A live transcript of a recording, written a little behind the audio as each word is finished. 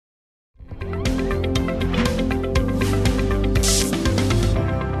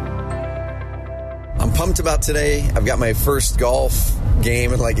pumped about today. I've got my first golf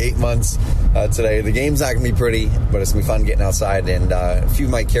game in like 8 months today. The game's not going to be pretty, but it's going to be fun getting outside. And a few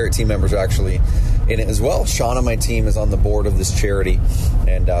of my Carrot team members are actually in it as well. Sean on my team is on the board of this charity,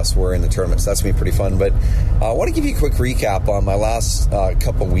 and so we're in the tournament, so that's going to be pretty fun. But I want to give you a quick recap on my last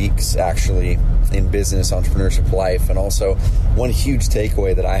couple weeks, actually, in business, entrepreneurship, life, and also one huge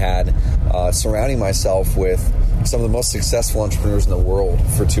takeaway that I had surrounding myself with some of the most successful entrepreneurs in the world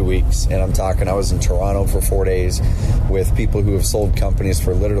for 2 weeks. And I'm talking, I was in Toronto for 4 days with people who have sold companies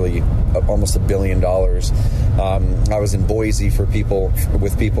for literally almost $1 billion. I was in Boise with people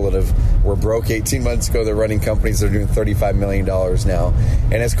that were broke 18 months ago. They're running companies that are doing $35 million now.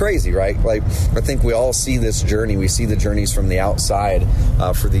 And it's crazy, right? Like, I think we all see this journey. We see the journeys from the outside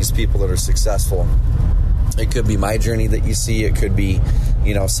for these people that are successful. It could be my journey that you see. It could be,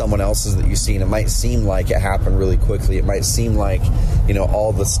 someone else's that you see. And it might seem like it happened really quickly. It might seem like,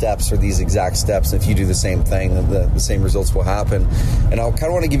 all the steps are these exact steps. And if you do the same thing, the same results will happen. And I kind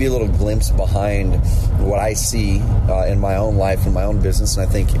of want to give you a little glimpse behind what I see in my own life and my own business. And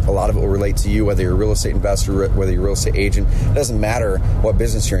I think a lot of it will relate to you, whether you're a real estate investor, whether you're a real estate agent. It doesn't matter what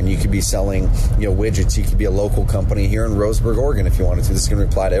business you're in. You could be selling, widgets. You could be a local company here in Roseburg, Oregon, if you wanted to. This is going to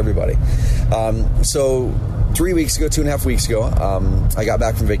apply to everybody. So 2.5 weeks ago, I got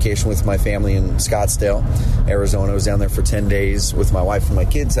back from vacation with my family in Scottsdale, Arizona. I was down there for 10 days with my wife and my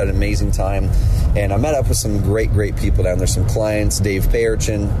kids, had an amazing time. And I met up with some great people down there, some clients, Dave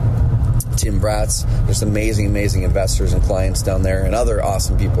Payerchin, Tim Bratz. There's amazing investors and clients down there, and other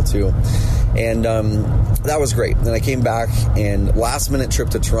awesome people too. And that was great. Then I came back, and last minute trip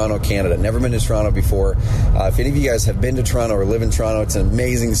to Toronto, Canada. Never been to Toronto before. If any of you guys have been to Toronto or live in Toronto, it's an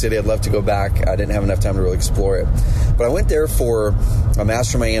amazing city. I'd love to go back. I didn't have enough time to really explore it. But I went there for a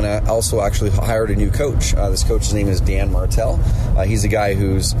mastermind, and I also actually hired a new coach. This coach's name is Dan Martell. He's a guy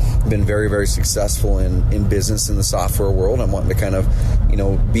who's been very, very successful in business in the software world. I'm wanting to kind of,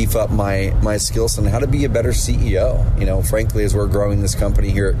 beef up my skills on how to be a better CEO. Frankly, as we're growing this company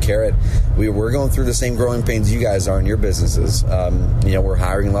here at Carrot, we're going through the same growing pains you guys are in your businesses. We're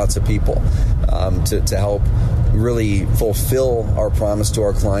hiring lots of people to help really fulfill our promise to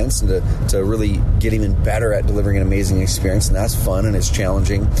our clients, and to really get even better at delivering an amazing experience. And that's fun, and it's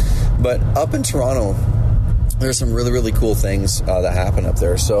challenging. But up in Toronto, there's some really, really cool things that happen up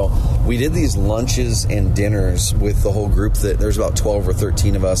there. So we did these lunches and dinners with the whole group. There's about 12 or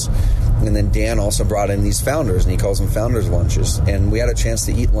 13 of us. And then Dan also brought in these founders, and he calls them founders lunches. And we had a chance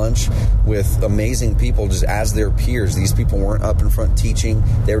to eat lunch with amazing people just as their peers. These people weren't up in front teaching.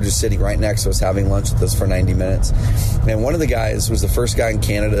 They were just sitting right next to us having lunch with us for 90 minutes. And one of the guys was the first guy in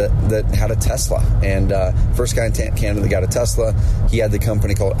Canada that had a Tesla. And first guy in Canada that got a Tesla. He had the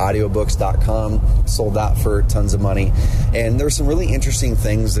company called audiobooks.com, sold that for tons of money. And there were some really interesting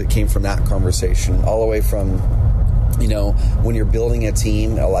things that came from that conversation, all the way from when you're building a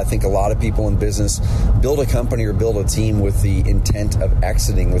team. I think a lot of people in business build a company or build a team with the intent of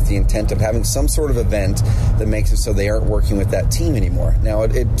exiting, with the intent of having some sort of event that makes it so they aren't working with that team anymore. Now,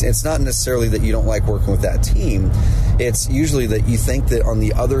 it's not necessarily that you don't like working with that team. It's usually that you think that on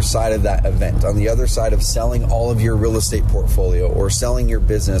the other side of that event, on the other side of selling all of your real estate portfolio or selling your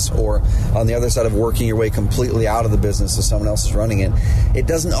business, or on the other side of working your way completely out of the business so someone else is running it, it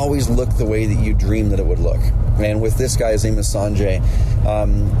doesn't always look the way that you dream that it would look. And with this guy, his name is Sanjay,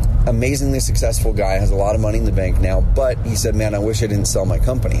 amazingly successful guy, has a lot of money in the bank now, but he said, man, I wish I didn't sell my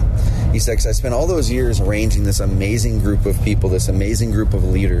company. He said, because I spent all those years arranging this amazing group of people, this amazing group of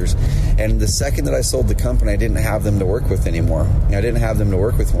leaders, and the second that I sold the company, I didn't have them to work with anymore. I didn't have them to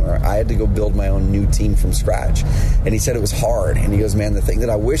work with more. I had to go build my own new team from scratch. And he said it was hard. And he goes, man, the thing that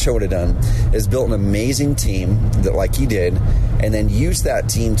I wish I would have done is built an amazing team that, like he did, and then use that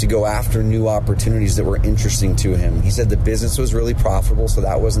team to go after new opportunities that were interesting to him. He said the business was really profitable, so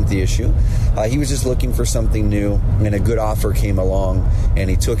that wasn't the issue. He was just looking for something new, and a good offer came along, and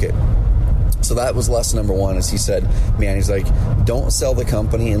he took it. So that was lesson number one, is he said, man, he's like, don't sell the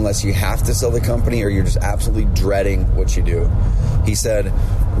company unless you have to sell the company or you're just absolutely dreading what you do. He said,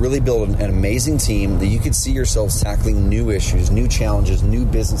 really build an amazing team that you could see yourselves tackling new issues, new challenges, new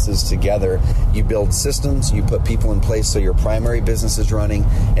businesses together. You build systems, you put people in place so your primary business is running,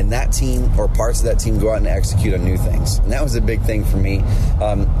 and that team or parts of that team go out and execute on new things. And that was a big thing for me.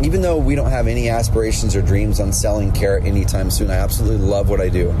 Even though we don't have any aspirations or dreams on selling Carrot anytime soon, I absolutely love what I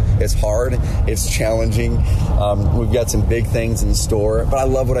do. It's hard. It's challenging. We've got some big things in store, but I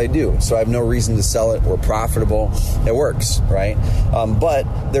love what I do. So I have no reason to sell it. We're profitable. It works, right?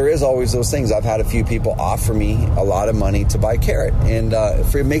 But there is always those things. I've had a few people offer me a lot of money to buy Carrot, and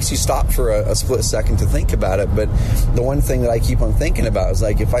it makes you stop for a split second to think about it. But the one thing that I keep on thinking about is,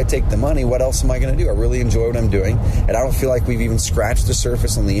 like, if I take the money, what else am I going to do? I really enjoy what I'm doing, and I don't feel like we've even scratched the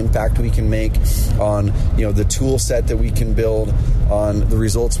surface on the impact we can make, on the tool set that we can build, on the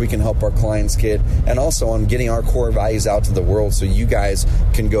results we can help our clients get, and also on getting our core values out to the world so you guys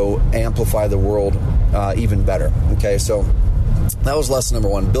can go amplify the world even better. Okay, so that was lesson number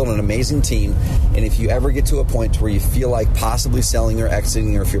one. Build an amazing team. And if you ever get to a point where you feel like possibly selling or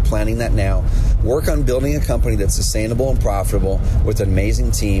exiting, or if you're planning that now, work on building a company that's sustainable and profitable with an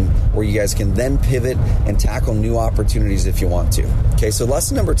amazing team where you guys can then pivot and tackle new opportunities if you want to. Okay, so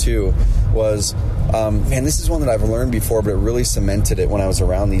lesson number two was, this is one that I've learned before, but it really cemented it when I was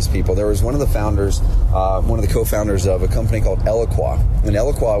around these people. There was one of the founders, one of the co-founders of a company called Eloqua. And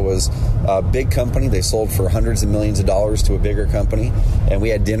Eloqua was a big company. They sold for hundreds of millions of dollars to a bigger company. And we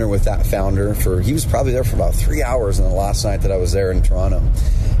had dinner with that founder he was probably there for about 3 hours on the last night that I was there in Toronto.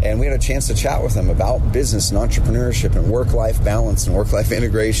 And we had a chance to chat with him about business and entrepreneurship and work-life balance and work-life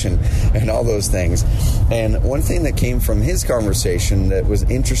integration and all those things. And one thing that came from his conversation that was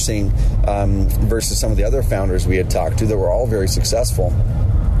interesting versus some of the other founders we had talked to that were all very successful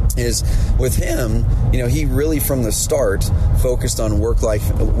is with him, he really from the start focused on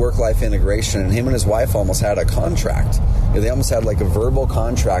work-life integration, and him and his wife almost had a contract. They almost had like a verbal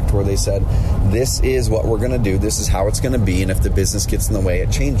contract where they said, this is what we're going to do, this is how it's going to be, and if the business gets in the way,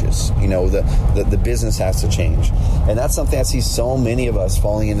 it changes. The business has to change. And that's something I see so many of us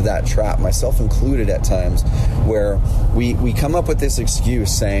falling into that trap, myself included at times, where we come up with this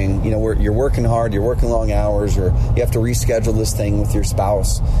excuse saying, you're working hard, you're working long hours, or you have to reschedule this thing with your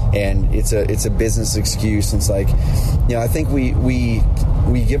spouse, and it's a business excuse. And it's like, I think we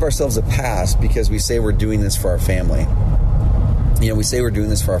give ourselves a pass because we say we're doing this for our family. We say we're doing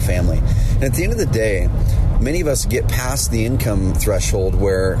this for our family. And at the end of the day, many of us get past the income threshold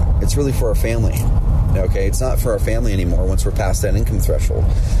where it's really for our family. Okay, it's not for our family anymore once we're past that income threshold.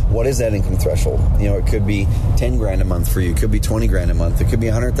 What is that income threshold? It could be 10 grand a month for you. It could be 20 grand a month. It could be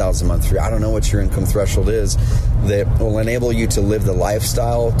 100,000 a month for you. I don't know what your income threshold is that will enable you to live the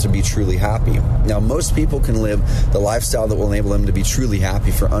lifestyle to be truly happy. Now, most people can live the lifestyle that will enable them to be truly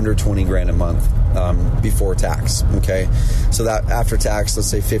happy for under 20 grand a month before tax. Okay, so that after tax, let's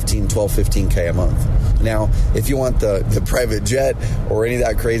say 15K a month. Now, if you want the private jet or any of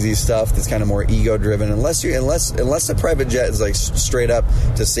that crazy stuff that's kind of more ego driven, unless the private jet is like straight up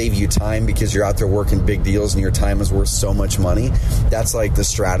to save you time because you're out there working big deals and your time is worth so much money, that's like the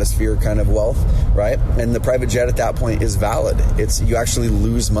stratosphere kind of wealth, right? And the private jet at that point is valid. You actually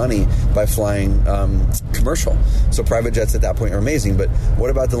lose money by flying commercial. So private jets at that point are amazing. But what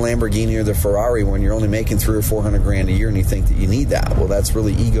about the Lamborghini or the Ferrari when you're only making $300,000 or $400,000 a year and you think that you need that? Well, that's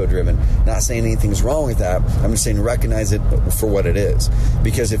really ego driven. Not saying anything's wrong with that. I'm just saying recognize it for what it is.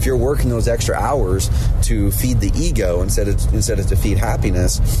 Because if you're working those extra hours to feed the ego instead of to feed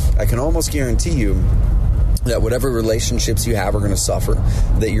happiness, I can almost guarantee you that whatever relationships you have are going to suffer,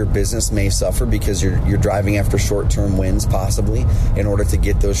 that your business may suffer because you're driving after short-term wins possibly in order to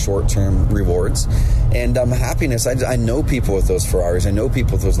get those short-term rewards. And happiness, I know people with those Ferraris, I know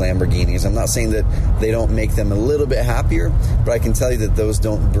people with those Lamborghinis. I'm not saying that they don't make them a little bit happier, but I can tell you that those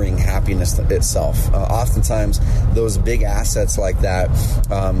don't bring happiness itself. Oftentimes, those big assets like that,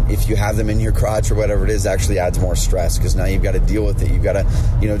 if you have them in your crotch or whatever it is, actually adds more stress because now you've got to deal with it. You've got to,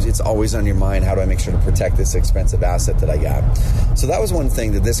 it's always on your mind, how do I make sure to protect this expensive asset that I got? So that was one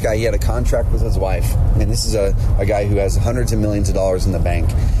thing that this guy, he had a contract with his wife, and this is a guy who has hundreds of millions of dollars in the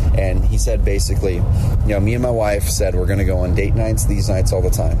bank, and he said basically, me and my wife said we're going to go on date nights, these nights all the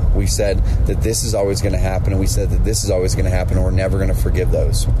time. We said that this is always going to happen, and we said that this is always going to happen, and we're never going to forgive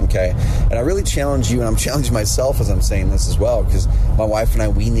those, okay? And I really challenge you, and I'm challenging myself as I'm saying this as well, because my wife and I,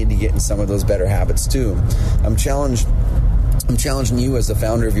 we need to get in some of those better habits too. I'm challenging you as the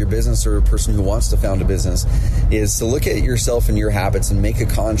founder of your business or a person who wants to found a business is to look at yourself and your habits and make a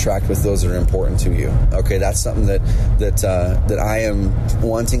contract with those that are important to you. Okay, that's something that I am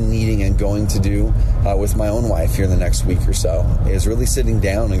wanting, needing, and going to do with my own wife here in the next week or so, is really sitting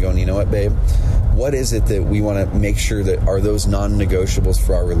down and going, you know what, babe? What is it that we want to make sure that are those non-negotiables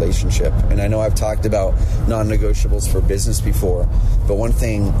for our relationship? And I know I've talked about non-negotiables for business before, but one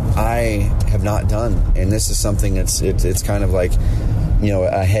thing I have not done, and this is something it's kind of like,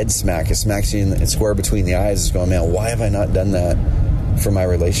 a head smack. It smacks you in the square between the eyes, is going, man, why have I not done that for my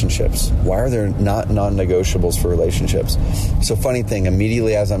relationships? Why are there not non-negotiables for relationships? So funny thing,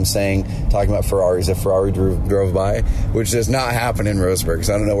 immediately as I'm talking about Ferraris, a Ferrari drove by, which does not happen in Roseburg, because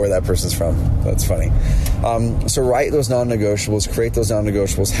I don't know where that person's from. That's funny. So write those non-negotiables, create those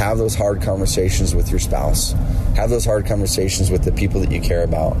non-negotiables, have those hard conversations with your spouse, have those hard conversations with the people that you care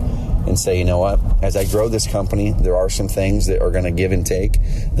about, and say, you know what, as I grow this company, there are some things that are going to give and take.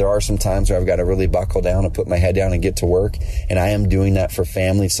 There are some times where I've got to really buckle down and put my head down and get to work. And I am doing that for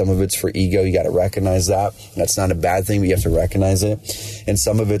family. Some of it's for ego. You got to recognize that. That's not a bad thing, but you have to recognize it. And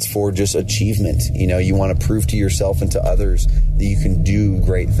some of it's for just achievement. You know, you want to prove to yourself and to others that you can do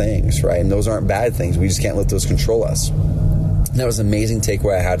great things, right? And those aren't bad things. We just can't let those control us. That was an amazing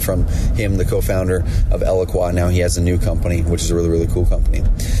takeaway I had from him, the co-founder of Eloqua. Now he has a new company, which is a really, really cool company.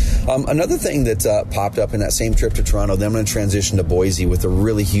 Another thing that popped up in that same trip to Toronto, then I'm going to transition to Boise with a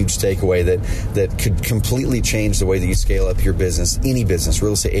really huge takeaway that could completely change the way that you scale up your business, any business,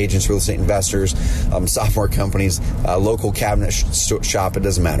 real estate agents, real estate investors, software companies, local cabinet shop, it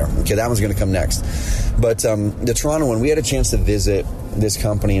doesn't matter. Okay, that one's going to come next. But the Toronto one, we had a chance to visit this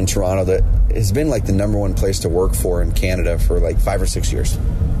company in Toronto that has been like the number one place to work for in Canada for like 5 or 6 years.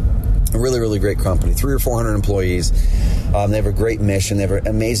 A really, really great company, 300 or 400 employees. They have a great mission. They have an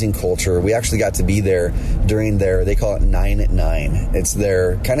amazing culture. We actually got to be there during they call it 9 at 9. It's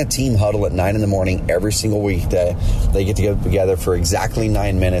their kind of team huddle at 9 in the morning every single weekday. They get to get together for exactly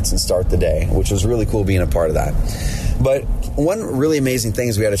 9 minutes and start the day, which was really cool being a part of that. But one really amazing thing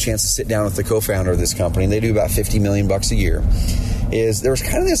is we had a chance to sit down with the co-founder of this company. They do about $50 million a year. Is there was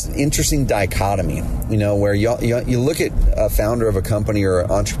kind of this interesting dichotomy, you know, where you look at a founder of a company or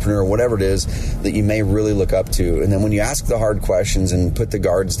an entrepreneur or whatever it is that you may really look up to. And then when you ask the hard questions and put the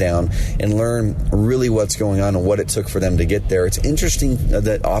guards down and learn really what's going on and what it took for them to get there, it's interesting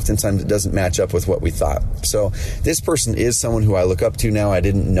that oftentimes it doesn't match up with what we thought. So this person is someone who I look up to now. I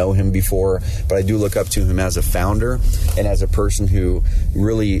didn't know him before, but I do look up to him as a founder and as a person who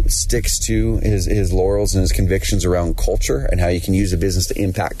really sticks to his laurels and his convictions around culture and how you can use a business to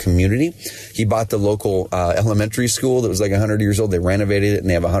impact community. He bought the local elementary school that was like 100 years old. They renovated it and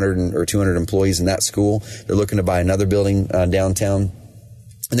they have 100 or 200 employees in that school. They're looking to buy another building downtown.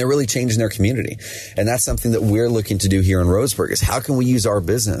 And they're really changing their community. And that's something that we're looking to do here in Roseburg is how can we use our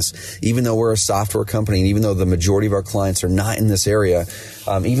business, even though we're a software company, and even though the majority of our clients are not in this area,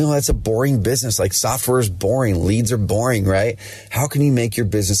 even though that's a boring business, like software is boring, leads are boring, right? How can you make your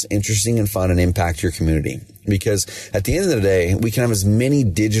business interesting and fun and impact your community? Because at the end of the day, we can have as many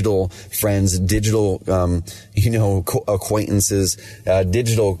digital friends, digital, acquaintances,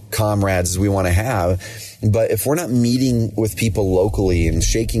 digital comrades as we want to have. But if we're not meeting with people locally and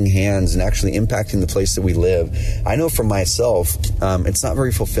shaking hands and actually impacting the place that we live, I know for myself, it's not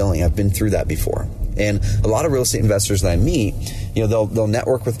very fulfilling. I've been through that before. And a lot of real estate investors that I meet, you know, they'll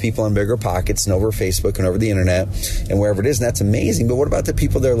network with people on Bigger Pockets and over Facebook and over the internet and wherever it is, and that's amazing. But what about the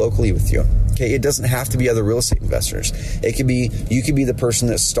people there locally with you? Okay, it doesn't have to be other real estate investors. It could be, you could be the person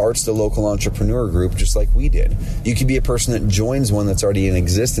that starts the local entrepreneur group just like we did. You could be a person that joins one that's already in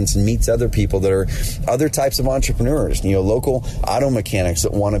existence and meets other people that are other types of entrepreneurs, you know, local auto mechanics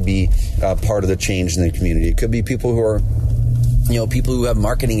that want to be part of the change in the community. It could be people who are, you know, people who have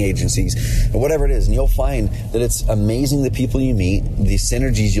marketing agencies or whatever it is. And you'll find that it's amazing the people you meet, the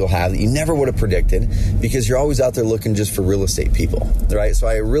synergies you'll have that you never would have predicted because you're always out there looking just for real estate people, right? So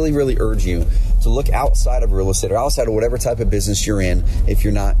I really, really urge you to look outside of real estate or outside of whatever type of business you're in if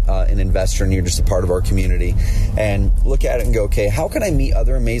you're not an investor and you're just a part of our community, and look at it and go, okay, how can I meet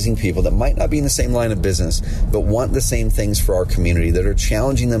other amazing people that might not be in the same line of business but want the same things for our community, that are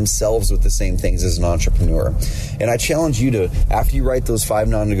challenging themselves with the same things as an entrepreneur. And I challenge you to, after you write those 5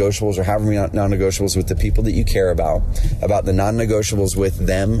 non-negotiables or however many non-negotiables with the people that you care about the non-negotiables with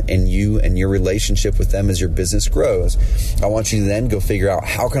them and you and your relationship with them as your business grows, I want you to then go figure out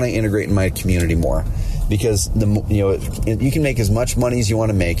how can I integrate in my community more. Because you can make as much money as you want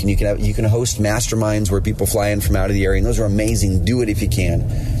to make, and you can host masterminds where people fly in from out of the area, and those are amazing. Do it if you can.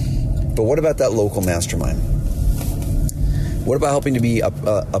 But what about that local mastermind? What about helping to be a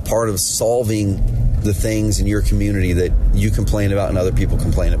part of solving the things in your community that you complain about and other people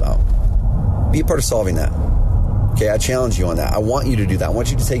complain about? Be a part of solving that. Okay, I challenge you on that. I want you to do that. I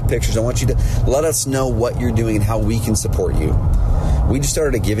want you to take pictures. I want you to let us know what you're doing and how we can support you. We just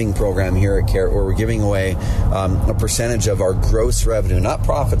started a giving program here at Carrot where we're giving away a percentage of our gross revenue, not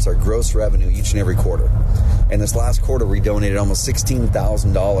profits, our gross revenue each and every quarter. And this last quarter, we donated almost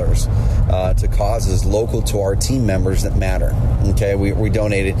 $16,000 to causes local to our team members that matter. Okay, we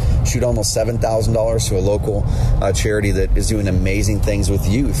donated, almost $7,000 to a local charity that is doing amazing things with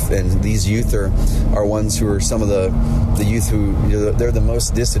youth. And these youth are ones who are some of the youth who, they're the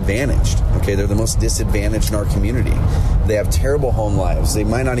most disadvantaged. Okay, they're the most disadvantaged in our community. They have terrible home lives. They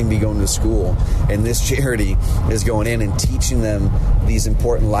might not even be going to school. And this charity is going in and teaching them these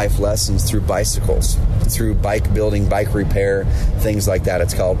important life lessons through bicycles, through bike building, bike repair, things like that.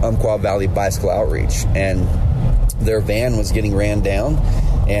 It's called Umpqua Valley Bicycle Outreach. And their van was getting ran down,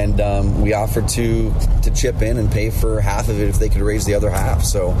 and we offered to chip in and pay for half of it if they could raise the other half.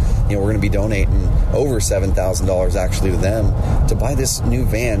 So, we're going to be donating over $7,000 actually to them to buy this new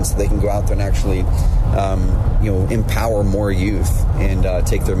van so they can go out there and actually, empower more youth and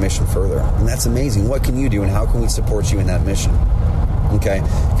take their mission further. And that's amazing. What can you do, and how can we support you in that mission? Okay,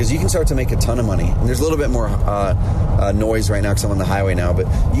 because you can start to make a ton of money. And there's a little bit more noise right now because I'm on the highway now, but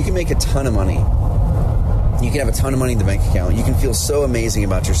you can make a ton of money. You can have a ton of money in the bank account. You can feel so amazing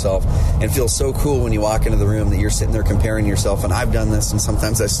about yourself and feel so cool when you walk into the room that you're sitting there comparing yourself. And I've done this, and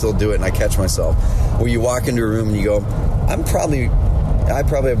sometimes I still do it, and I catch myself. Where you walk into a room and you go, I probably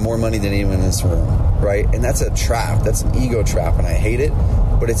have more money than anyone in this room, right? And that's a trap. That's an ego trap, and I hate it,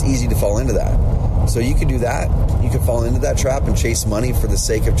 but it's easy to fall into that. So you could do that. You could fall into that trap and chase money for the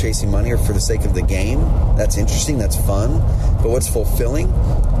sake of chasing money or for the sake of the game. That's interesting. That's fun. But what's fulfilling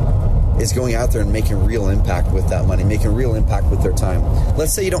is going out there and making real impact with that money, making real impact with their time.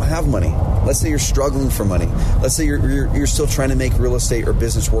 Let's say you don't have money. Let's say you're struggling for money. Let's say you're still trying to make real estate or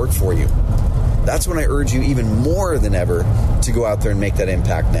business work for you. That's when I urge you even more than ever to go out there and make that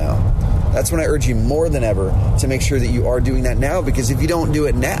impact now. That's when I urge you more than ever to make sure that you are doing that now, because if you don't do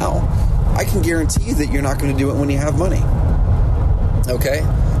it now, I can guarantee you that you're not going to do it when you have money. Okay?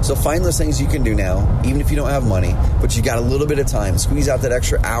 So find those things you can do now, even if you don't have money, but you got a little bit of time. Squeeze out that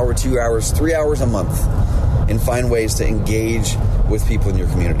extra hour, 2 hours, 3 hours a month, and find ways to engage with people in your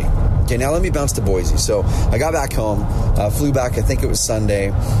community. Okay, now let me bounce to Boise. So I got back home, flew back, I think it was Sunday,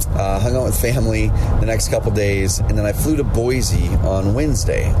 hung out with family the next couple days, and then I flew to Boise on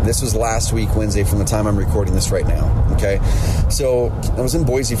Wednesday. This was last week, Wednesday, from the time I'm recording this right now, okay? So I was in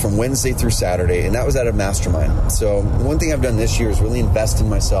Boise from Wednesday through Saturday, and that was at a mastermind. So one thing I've done this year is really invest in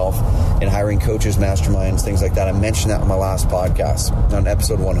myself in hiring coaches, masterminds, things like that. I mentioned that on my last podcast, on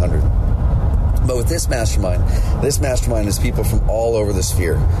episode 100. But with this mastermind is people from all over the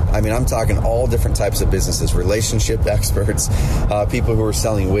sphere. I mean, I'm talking all different types of businesses, relationship experts, people who are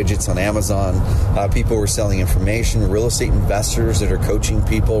selling widgets on Amazon, people who are selling information, real estate investors that are coaching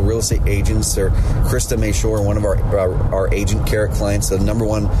people, real estate agents. Or Krista Mayshore, one of our Agent Carrot clients, the number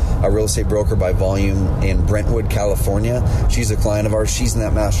one real estate broker by volume in Brentwood, California. She's a client of ours. She's in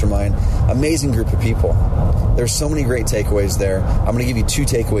that mastermind. Amazing group of people. There's so many great takeaways there. I'm going to give you 2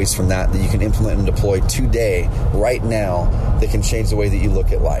 takeaways from that you can implement and deploy today, right now, that can change the way that you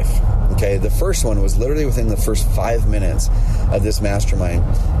look at life. Okay, the first one was literally within the first 5 minutes of this mastermind.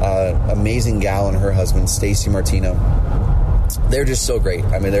 Amazing gal and her husband, Stacy Martino. They're just so great.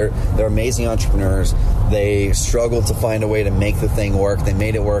 I mean, they're amazing entrepreneurs. They struggled to find a way to make the thing work. They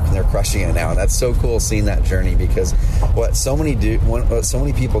made it work, and they're crushing it now. And that's so cool seeing that journey, because what so many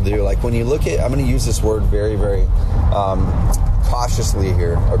people do, like when you look at, I'm going to use this word very, very cautiously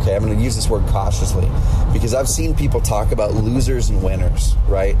here, okay? I'm going to use this word cautiously because I've seen people talk about losers and winners,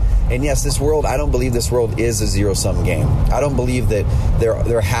 right? And yes, this world, I don't believe this world is a zero-sum game. I don't believe that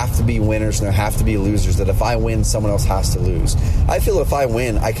there have to be winners and there have to be losers, that if I win, someone else has to lose. I feel if I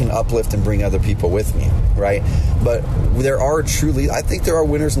win, I can uplift and bring other people with me, right? But I think there are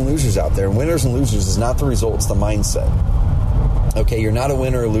winners and losers out there. And winners and losers is not the result, it's the mindset. Okay, you're not a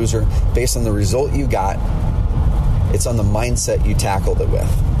winner or loser based on the result you got. It's on the mindset you tackled it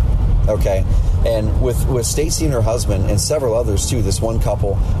with, okay? And with Stacy and her husband and several others too, this one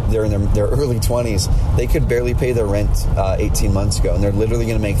couple, they're in their early 20s. They could barely pay their rent 18 months ago, and they're literally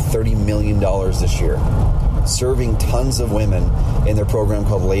going to make $30 million this year, serving tons of women in their program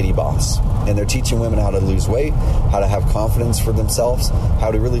called Lady Boss. And they're teaching women how to lose weight, how to have confidence for themselves,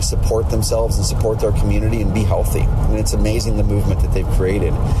 how to really support themselves and support their community and be healthy. And it's amazing the movement that they've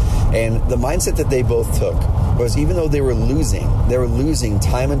created. And the mindset that they both took was, even though they were losing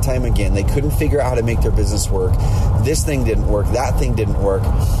time and time again, they couldn't figure out how to make their business work. This thing didn't work, that thing didn't work.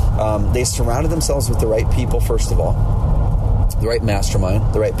 They surrounded themselves with the right people, first of all, the right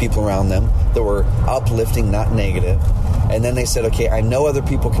mastermind, the right people around them that were uplifting, not negative. And then they said, okay, I know other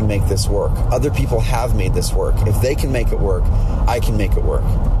people can make this work. Other people have made this work. If they can make it work, I can make it work.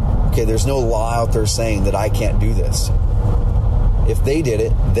 Okay, there's no law out there saying that I can't do this. if they did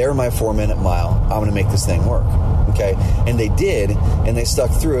it, they're my 4-minute mile. I'm going to make this thing work. Okay. And they did, and they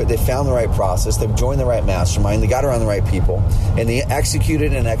stuck through it. They found the right process. They joined the right mastermind. They got around the right people, and they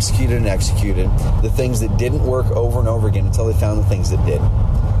executed the things that didn't work over and over again until they found the things that did.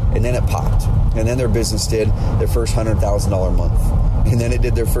 And then it popped. And then their business did their first $100,000 month. And then it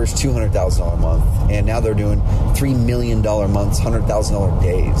did their first $200,000 month. And now they're doing $3 million months, $100,000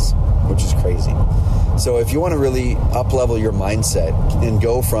 days, which is crazy. So if you want to really up-level your mindset and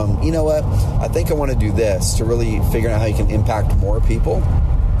go from, you know what, I think I want to do this, to really figuring out how you can impact more people,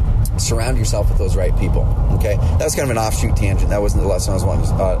 surround yourself with those right people. Okay, that's kind of an offshoot tangent. That wasn't the lesson I was wanting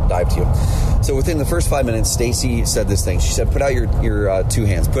to dive to. So within the first 5 minutes, Stacy said this thing. She said, put out your two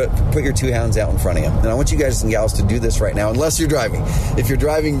hands. Put your two hands out in front of you. And I want you guys and gals to do this right now, unless you're driving. If you're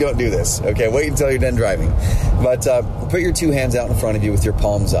driving, don't do this. Okay, wait until you're done driving. But put your two hands out in front of you with your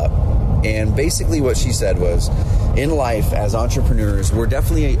palms up. And basically what she said was, in life as entrepreneurs, we're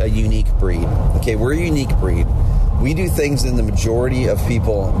definitely a unique breed. Okay, we're a unique breed. We do things that the majority of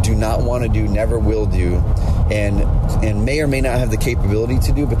people do not want to do, never will do, and may or may not have the capability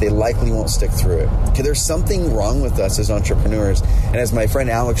to do, but they likely won't stick through it. Okay, there's something wrong with us as entrepreneurs. And as my friend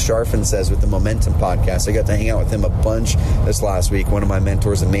Alex Sharfin says with the Momentum podcast, I got to hang out with him a bunch this last week, one of my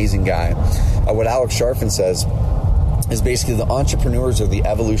mentors, amazing guy. What Alex Sharfin says is basically the entrepreneurs are the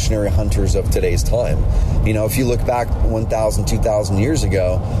evolutionary hunters of today's time. You know, if you look back 1,000, 2,000 years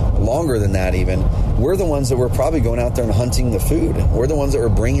ago, longer than that even, we're the ones that were probably going out there and hunting the food. We're the ones that were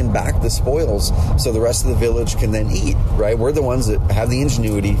bringing back the spoils so the rest of the village can then eat, right? We're the ones that have the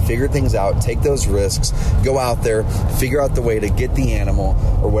ingenuity, figure things out, take those risks, go out there, figure out the way to get the animal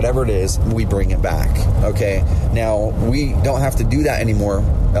or whatever it is, and we bring it back, okay? Now, we don't have to do that anymore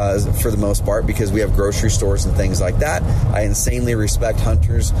for the most part because we have grocery stores and things like that. I insanely respect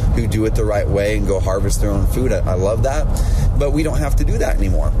hunters who do it the right way and go harvest their own food. I love that. But we don't have to do that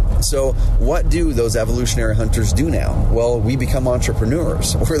anymore. So what do those evolutionary hunters do now? Well, we become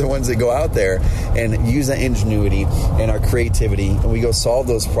entrepreneurs. We're the ones that go out there and use that ingenuity and our creativity, and we go solve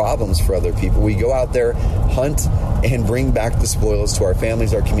those problems for other people. We go out there, hunt, and bring back the spoils to our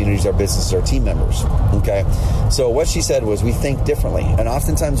families, our communities, our businesses, our team members. Okay? So what she said was we think differently. And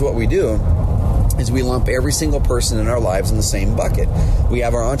oftentimes what we do is we lump every single person in our lives in the same bucket. We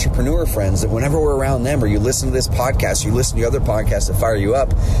have our entrepreneur friends that whenever we're around them, or you listen to this podcast, you listen to other podcasts that fire you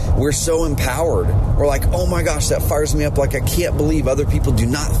up, we're so empowered. We're like, oh my gosh, that fires me up. Like, I can't believe other people do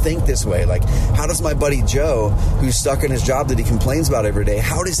not think this way. Like, how does my buddy Joe, who's stuck in his job that he complains about every day,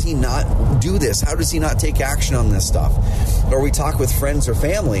 how does he not do this? How does he not take action on this stuff? Or we talk with friends or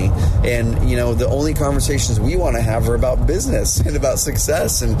family, and, you know, the only conversations we want to have are about business and about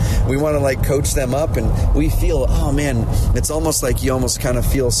success, and we want to, like, coach them up, and we feel, oh man, it's almost like you almost kind of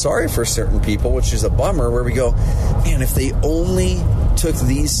feel sorry for certain people, which is a bummer, where we go, man, if they only took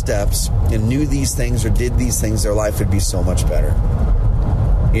these steps and knew these things or did these things, their life would be so much better.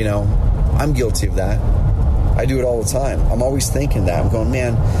 You know, I'm guilty of that. I do it all the time. I'm always thinking that. I'm going,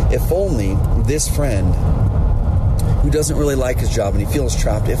 man, if only this friend who doesn't really like his job and he feels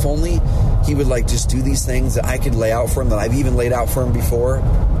trapped, if only he would like just do these things that I could lay out for him, that I've even laid out for him before,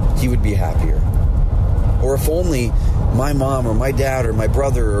 he would be happier. Or if only my mom or my dad or my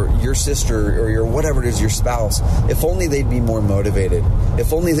brother or your sister or your whatever it is, your spouse, if only they'd be more motivated.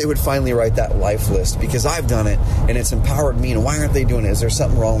 If only they would finally write that life list, because I've done it and it's empowered me, and why aren't they doing it? Is there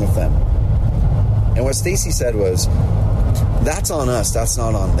something wrong with them? And what Stacy said was, that's on us, that's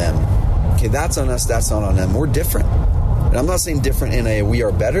not on them. Okay, that's on us, that's not on them. We're different. And I'm not saying different in a we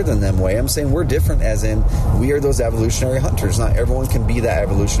are better than them way. I'm saying we're different as in we are those evolutionary hunters. Not everyone can be that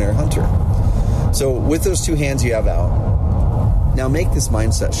evolutionary hunter. So with those two hands you have out, now make this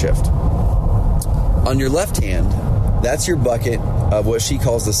mindset shift. On your left hand, that's your bucket of what she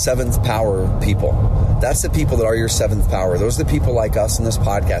calls the seventh power people. That's the people that are your seventh power. Those are the people like us in this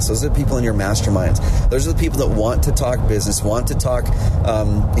podcast. Those are the people in your masterminds. Those are the people that want to talk business, want to talk,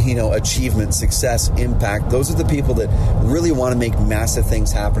 achievement, success, impact. Those are the people that really want to make massive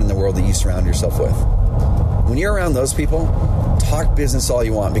things happen in the world that you surround yourself with. When you're around those people, talk business all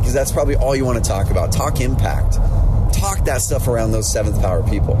you want, because that's probably all you want to talk about. Talk impact. Talk that stuff around those seventh power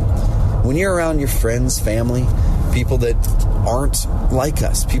people. When you're around your friends, family, people that aren't like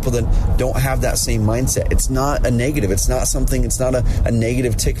us, people that don't have that same mindset, it's not a negative. It's not something, it's not a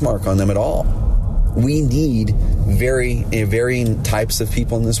negative tick mark on them at all. We need varying types of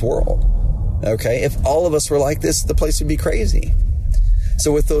people in this world. Okay? If all of us were like this, the place would be crazy.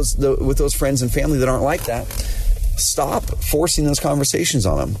 So with those friends and family that aren't like that, stop forcing those conversations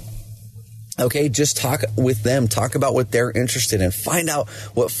on them. Okay, just talk with them. Talk about what they're interested in. Find out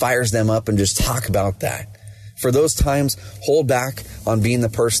what fires them up and just talk about that. For those times, hold back on being the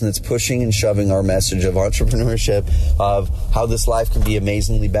person that's pushing and shoving our message of entrepreneurship, of how this life can be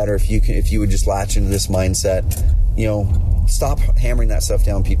amazingly better if you would just latch into this mindset. Stop hammering that stuff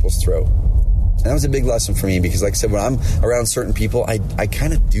down people's throat. And that was a big lesson for me because, like I said, when I'm around certain people, I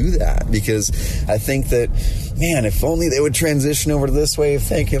kind of do that because I think that, man, if only they would transition over to this way of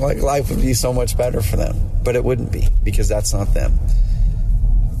thinking, like life would be so much better for them. But it wouldn't be because that's not them.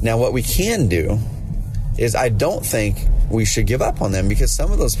 Now, what we can do is I don't think we should give up on them because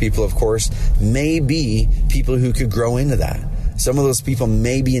some of those people, of course, may be people who could grow into that. Some of those people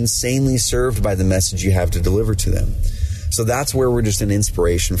may be insanely served by the message you have to deliver to them. So that's where we're just an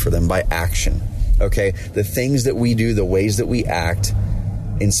inspiration for them by action. Okay? The things that we do, the ways that we act,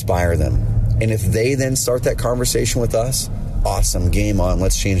 inspire them. And if they then start that conversation with us, awesome, game on,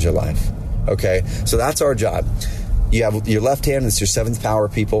 let's change their life. Okay? So that's our job. You have your left hand, it's your seventh power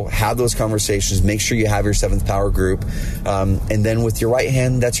people. Have those conversations. Make sure you have your seventh power group. And then with your right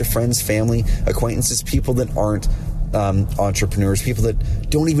hand, that's your friends, family, acquaintances, people that aren't entrepreneurs, people that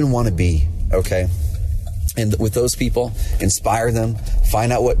don't even want to be. Okay? And with those people, inspire them,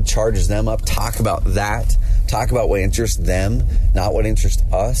 find out what charges them up, talk about that, talk about what interests them, not what interests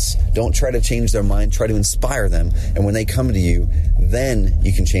us. Don't try to change their mind, try to inspire them. And when they come to you, then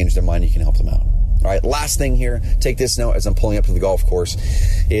you can change their mind, you can help them out. All right, last thing here, take this note as I'm pulling up to the golf course,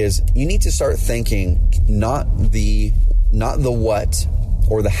 is you need to start thinking not the what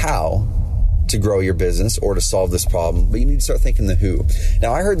or the how to grow your business or to solve this problem, but you need to start thinking the who.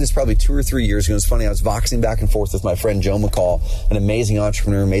 Now, I heard this probably 2 or 3 years ago. It's funny, I was voxing back and forth with my friend Joe McCall, an amazing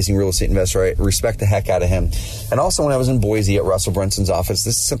entrepreneur, amazing real estate investor. I respect the heck out of him. And also when I was in Boise at Russell Brunson's office,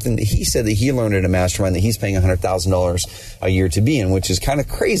 this is something that he said that he learned at a mastermind that he's paying $100,000 a year to be in, which is kind of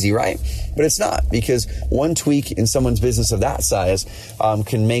crazy, right? But it's not, because one tweak in someone's business of that size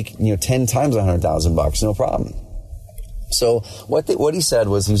can make 10 times $100,000, no problem. So what he said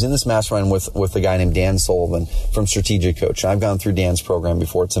was he was in this mastermind with a guy named Dan Sullivan from Strategic Coach. And I've gone through Dan's program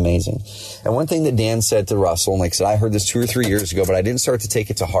before. It's amazing. And one thing that Dan said to Russell, and like I said, I heard this 2 or 3 years ago, but I didn't start to take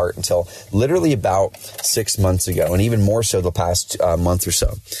it to heart until literally about 6 months ago, and even more so the past month or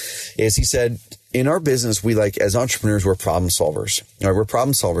so, is he said, in our business, we as entrepreneurs, we're problem solvers. All right, we're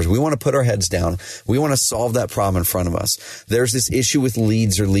problem solvers. We want to put our heads down. We want to solve that problem in front of us. There's this issue with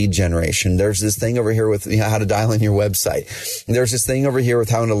leads or lead generation. There's this thing over here with how to dial in your website. There's this thing over here with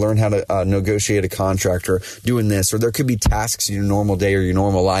how to learn how to negotiate a contract or doing this. Or there could be tasks in your normal day or your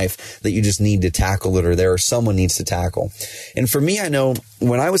normal life that you just need to tackle that are there or someone needs to tackle. And for me, I know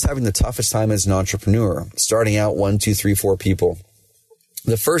when I was having the toughest time as an entrepreneur, starting out 1, 2, 3, 4 people,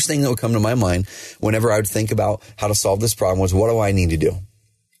 the first thing that would come to my mind whenever I would think about how to solve this problem was, what do I need to do?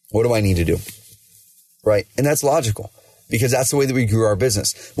 What do I need to do? Right? And that's logical because that's the way that we grew our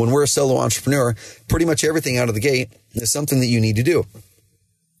business. When we're a solo entrepreneur, pretty much everything out of the gate is something that you need to do.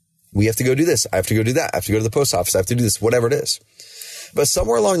 We have to go do this. I have to go do that. I have to go to the post office. I have to do this, whatever it is. But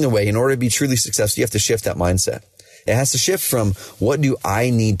somewhere along the way, in order to be truly successful, you have to shift that mindset. It has to shift from what do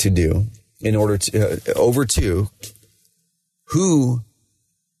I need to do in order to over to who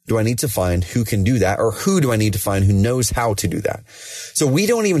do I need to find who can do that, or who do I need to find who knows how to do that? So we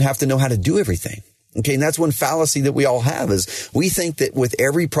don't even have to know how to do everything. Okay. And that's one fallacy that we all have is we think that with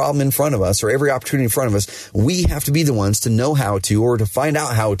every problem in front of us or every opportunity in front of us, we have to be the ones to know how to, or to find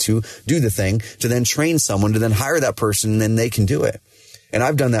out how to do the thing, to then train someone, to then hire that person, and then they can do it. And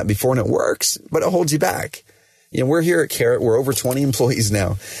I've done that before and it works, but it holds you back. We're here at Carrot. We're over 20 employees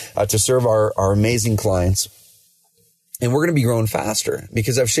now to serve our amazing clients. And we're going to be growing faster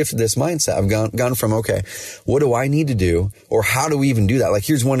because I've shifted this mindset. I've gone from, okay, what do I need to do? Or how do we even do that? Like,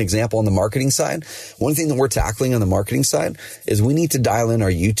 here's one example on the marketing side. One thing that we're tackling on the marketing side is we need to dial in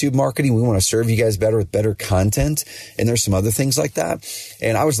our YouTube marketing. We want to serve you guys better with better content. And there's some other things like that.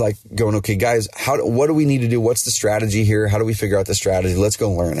 And I was like going, okay, guys, what do we need to do? What's the strategy here? How do we figure out the strategy? Let's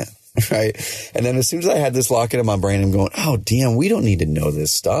go learn it. Right. And then as soon as I had this lock in my brain, I'm going, oh, damn, we don't need to know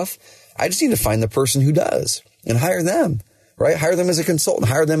this stuff. I just need to find the person who does and hire them, right? Hire them as a consultant,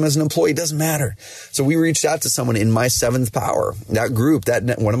 hire them as an employee. It doesn't matter. So we reached out to someone in my seventh power, that group,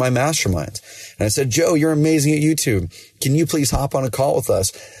 one of my masterminds. And I said, Joe, you're amazing at YouTube. Can you please hop on a call with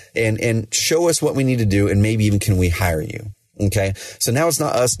us and show us what we need to do? And maybe even can we hire you? Okay. So now it's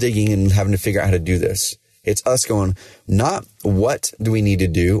not us digging and having to figure out how to do this. It's us going, not what do we need to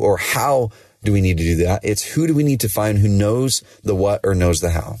do or how do we need to do that? It's who do we need to find who knows the what or knows the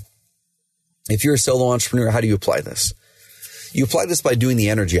how? If you're a solo entrepreneur, how do you apply this? You apply this by doing the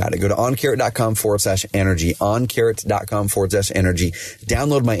energy audit. Go to oncarrot.com/energy, oncarrot.com/energy.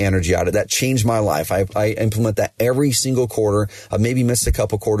 Download my energy audit. That changed my life. I implement that every single quarter. I've maybe missed a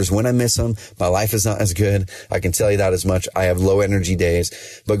couple quarters. When I miss them, my life is not as good. I can tell you that as much. I have low energy days.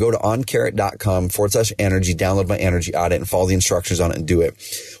 But go to oncarrot.com/energy, download my energy audit, and follow the instructions on it and do it.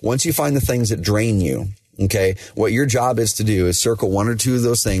 Once you find the things that drain you, okay, what your job is to do is circle one or two of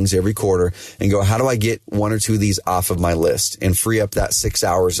those things every quarter and go, how do I get one or two of these off of my list and free up that 6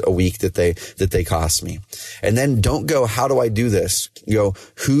 hours a week that they cost me? And then don't go, how do I do this? Go,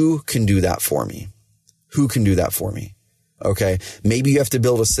 who can do that for me? Who can do that for me? Okay. Maybe you have to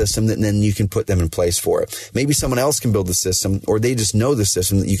build a system that then you can put them in place for it. Maybe someone else can build the system, or they just know the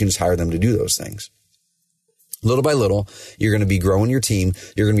system that you can just hire them to do those things. Little by little, you're going to be growing your team.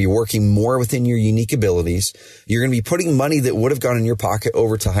 You're going to be working more within your unique abilities. You're going to be putting money that would have gone in your pocket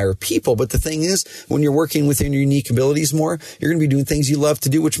over to hire people. But the thing is, when you're working within your unique abilities more, you're going to be doing things you love to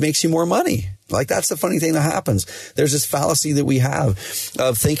do, which makes you more money. Like, that's the funny thing that happens. There's this fallacy that we have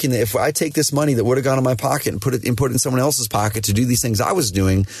of thinking that if I take this money that would have gone in my pocket and put it in someone else's pocket to do these things I was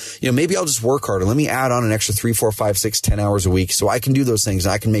doing, maybe I'll just work harder. Let me add on an extra 3, 4, 5, 6, 10 hours a week so I can do those things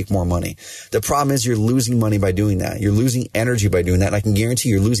and I can make more money. The problem is you're losing money by doing that. You're losing energy by doing that. And I can guarantee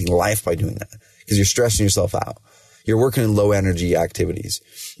you're losing life by doing that because you're stressing yourself out. You're working in low energy activities.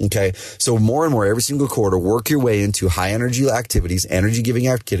 Okay. So more and more every single quarter, work your way into high energy activities, energy giving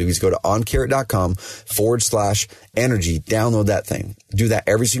activities. Go to oncarrot.com/energy. Download that thing. Do that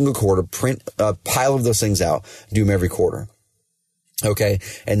every single quarter. Print a pile of those things out. Do them every quarter. Okay.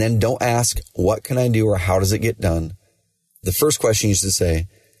 And then don't ask, what can I do or how does it get done? The first question you should say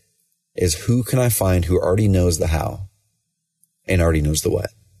is, who can I find who already knows the how and already knows the what?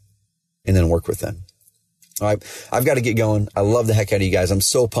 And then work with them. All right. I've got to get going. I love the heck out of you guys. I'm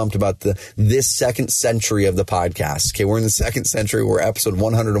so pumped about this second century of the podcast. Okay. We're in the second century. We're episode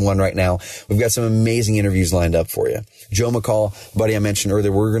 101 right now. We've got some amazing interviews lined up for you. Joe McCall, buddy I mentioned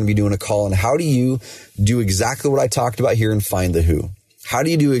earlier, we're going to be doing a call on how do you do exactly what I talked about here and find the who. How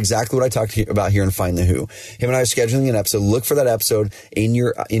do you do exactly what I talked about here and find the who? Him and I are scheduling an episode. Look for that episode in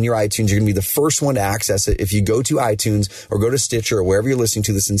your iTunes. You're going to be the first one to access it. If you go to iTunes or go to Stitcher or wherever you're listening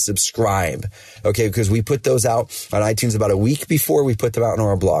to this and subscribe. Okay. Because we put those out on iTunes about a week before we put them out on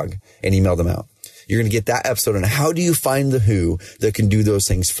our blog and email them out. You're going to get that episode on how do you find the who that can do those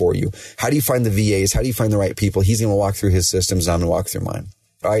things for you? How do you find the VAs? How do you find the right people? He's going to walk through his systems and I'm going to walk through mine.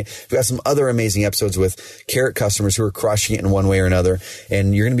 All right. We've got some other amazing episodes with Carrot customers who are crushing it in one way or another.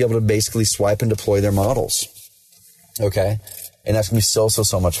 And you're going to be able to basically swipe and deploy their models. Okay. And that's going to be so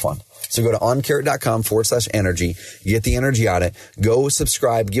much fun. So go to oncarrot.com/energy, get the energy audit, go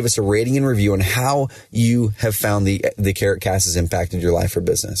subscribe, give us a rating and review on how you have found the Carrot Cast has impacted your life or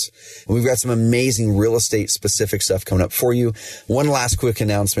business. And we've got some amazing real estate specific stuff coming up for you. One last quick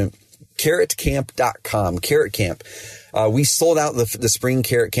announcement, carrotcamp.com, Carrot Camp. We sold out the spring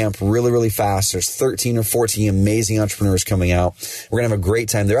Carrot Camp really fast. There's 13 or 14 amazing entrepreneurs coming out. We're going to have a great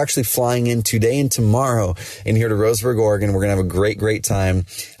time. They're actually flying in today and tomorrow in here to Roseburg, Oregon. We're going to have a great time.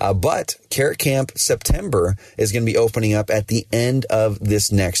 But Carrot Camp September is going to be opening up at the end of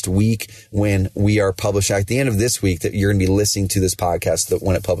this next week when we are published. At the end of this week that you're going to be listening to this podcast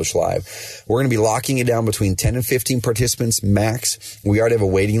when it published live. We're going to be locking it down between 10 and 15 participants max. We already have a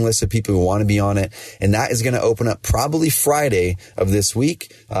waiting list of people who want to be on it. And that is going to open up probably Friday of this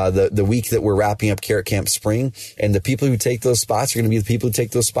week, the week that we're wrapping up Carrot Camp Spring. And the people who take those spots are going to be the people who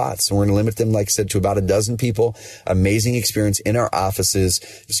take those spots. So we're going to limit them, like I said, to about a dozen people. Amazing experience in our offices.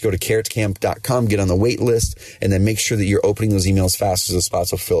 Just go to carrotcamp.com, get on the wait list, and then make sure that you're opening those emails fast because the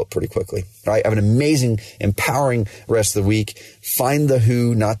spots will fill up pretty quickly. All right. Have an amazing, empowering rest of the week. Find the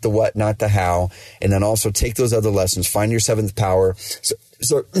who, not the what, not the how. And then also take those other lessons. Find your seventh power.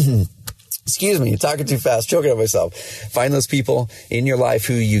 So excuse me, talking too fast, choking on myself. Find those people in your life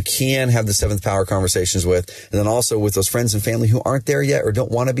who you can have the seventh power conversations with. And then also with those friends and family who aren't there yet or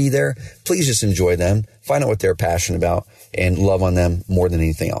don't want to be there, please just enjoy them. Find out what they're passionate about and love on them more than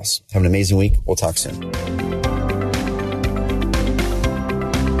anything else. Have an amazing week. We'll talk soon.